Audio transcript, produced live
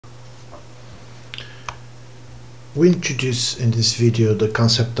We introduce in this video the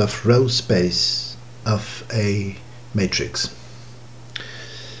concept of row space of a matrix.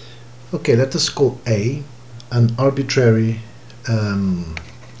 Okay, let us call A an arbitrary m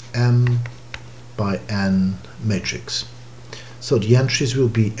by n matrix. So the entries will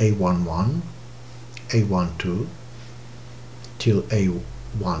be A11, A12 till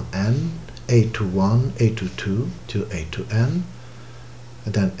A1n, A21, A22 till A2n,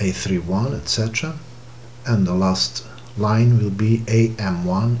 and then A31, etc. And the last line will be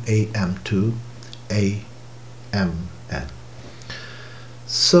AM1, AM2, AMN.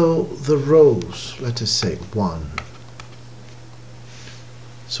 So the rows, let us say 1.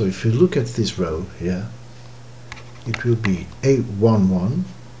 So if you look at this row here, it will be A11,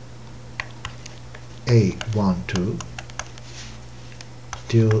 A12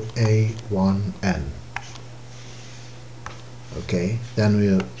 till A1n. Okay,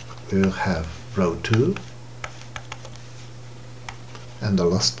 then we'll have row 2, and the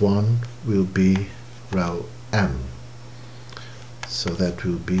last one will be row m. So that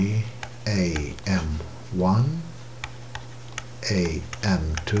will be AM1,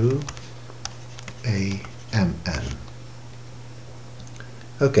 AM2, AMN.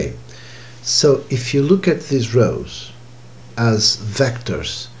 Okay, so if you look at these rows as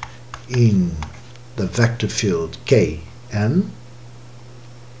vectors in the vector field Kn,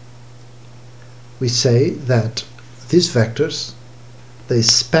 we say that these vectors, they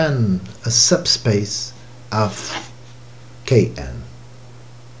span a subspace of Kn,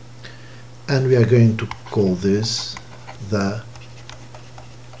 and we are going to call this the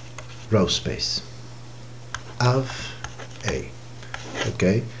row space of A.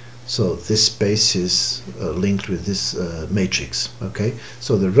 Okay, so this space is linked with this matrix. Okay,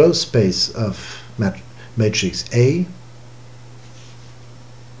 so the row space of matrix A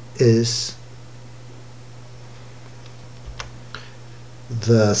is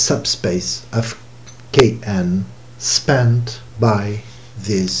the subspace of Kn spanned by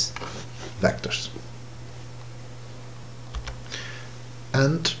these vectors.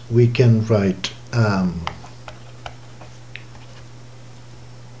 And we can write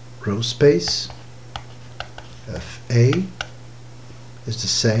row space of A is the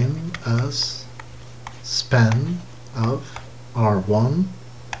same as span of R1,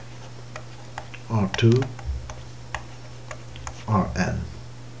 R2, Rn.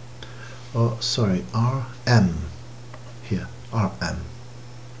 Oh, sorry, Rm here, Rm.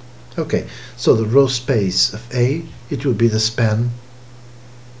 Okay, so the row space of A, it will be the span,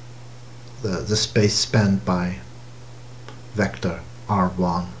 the space spanned by vector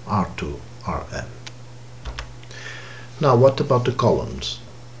R1, R2, Rm. Now, what about the columns?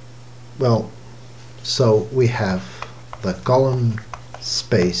 Well, so we have the column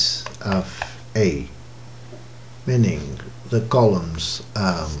space of A, meaning the columns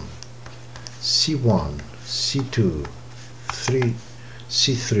C1, C2,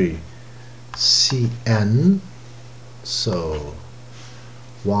 C3, Cn, so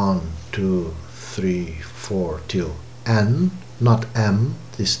 1, 2, 3, 4 till n, not m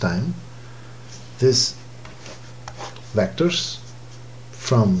this time. These vectors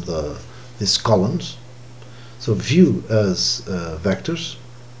from these columns, so view as vectors,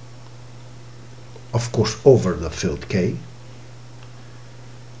 of course over the field K,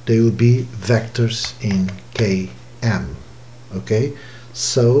 they will be vectors in Km. Okay,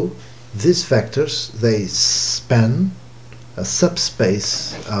 so these vectors, they span a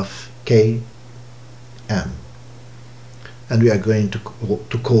subspace of Km, and we are going to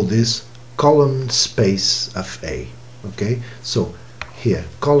call this column space of A. Okay, so here,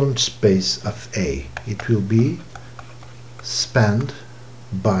 column space of A, it will be spanned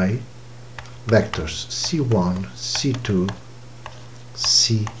by vectors C1, C2,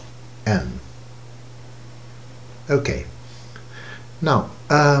 Cn. Okay, now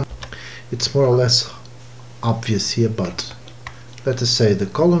it's more or less obvious here, but let us say the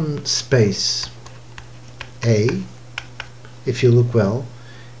column space A, if you look well,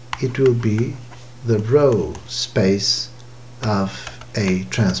 it will be the row space of A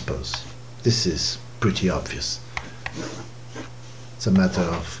transpose. This is pretty obvious. It's a matter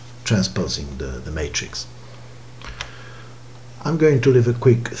of transposing the matrix. I'm going to leave a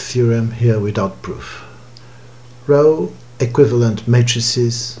quick theorem here without proof. Row equivalent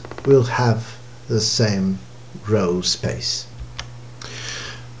matrices will have the same row space.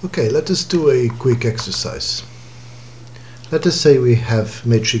 Okay, let us do a quick exercise. Let us say we have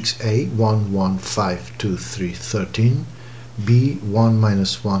matrix A 1, 1, 5, 2, 3, 13, B 1,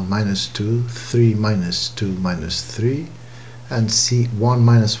 -1, -2, 3, -2, -3, and see 1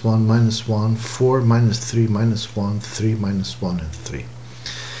 minus 1 minus 1, 4 minus 3 minus 1, 3 minus 1 and 3.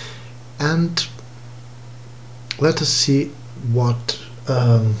 And let us see what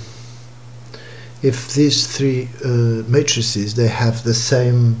if these three matrices, they have the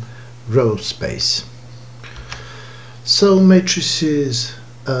same row space. So matrices,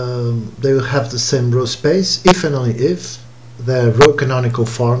 they will have the same row space if and only if their row canonical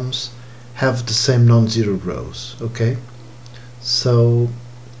forms have the same non-zero rows. Okay, so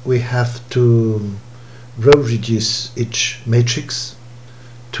we have to row reduce each matrix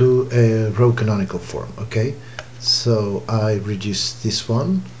to a row canonical form. Okay, so I reduce this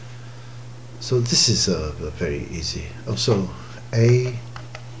one. So this is very easy. Also, I'm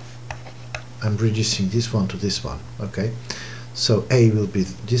reducing this one to this one. Okay, so A will be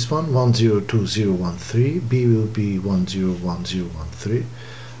this one, 1 0 2 0 1 3. B will be 1 0 1 0 1 3.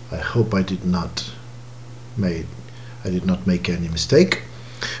 I hope I did not make any mistake.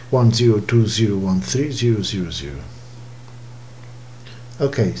 1 0 2 0 1 3 0 0 0.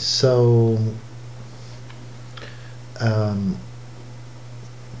 Okay, so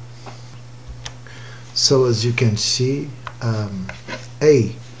so as you can see,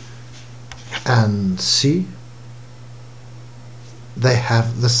 A and C, they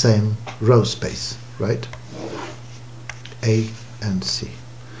have the same row space, right? A and C.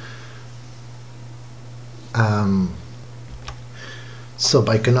 So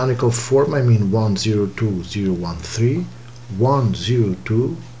by canonical form I mean 1 0 2 0 1 3, 1 0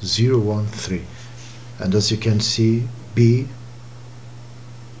 2 0 1 3, and as you can see, B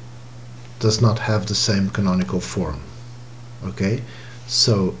does not have the same canonical form. Okay,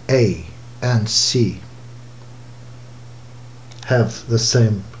 so A and C have the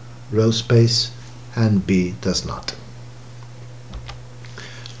same row space and B does not.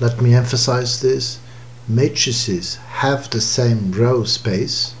 Let me emphasize this: matrices have the same row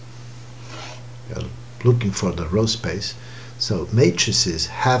space. We are looking for the row space. So matrices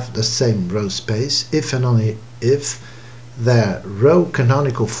have the same row space if and only if their row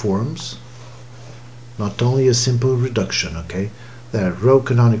canonical forms, not only a simple reduction, okay, their row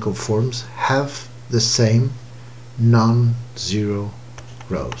canonical forms have the same non-zero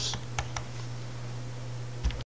rows.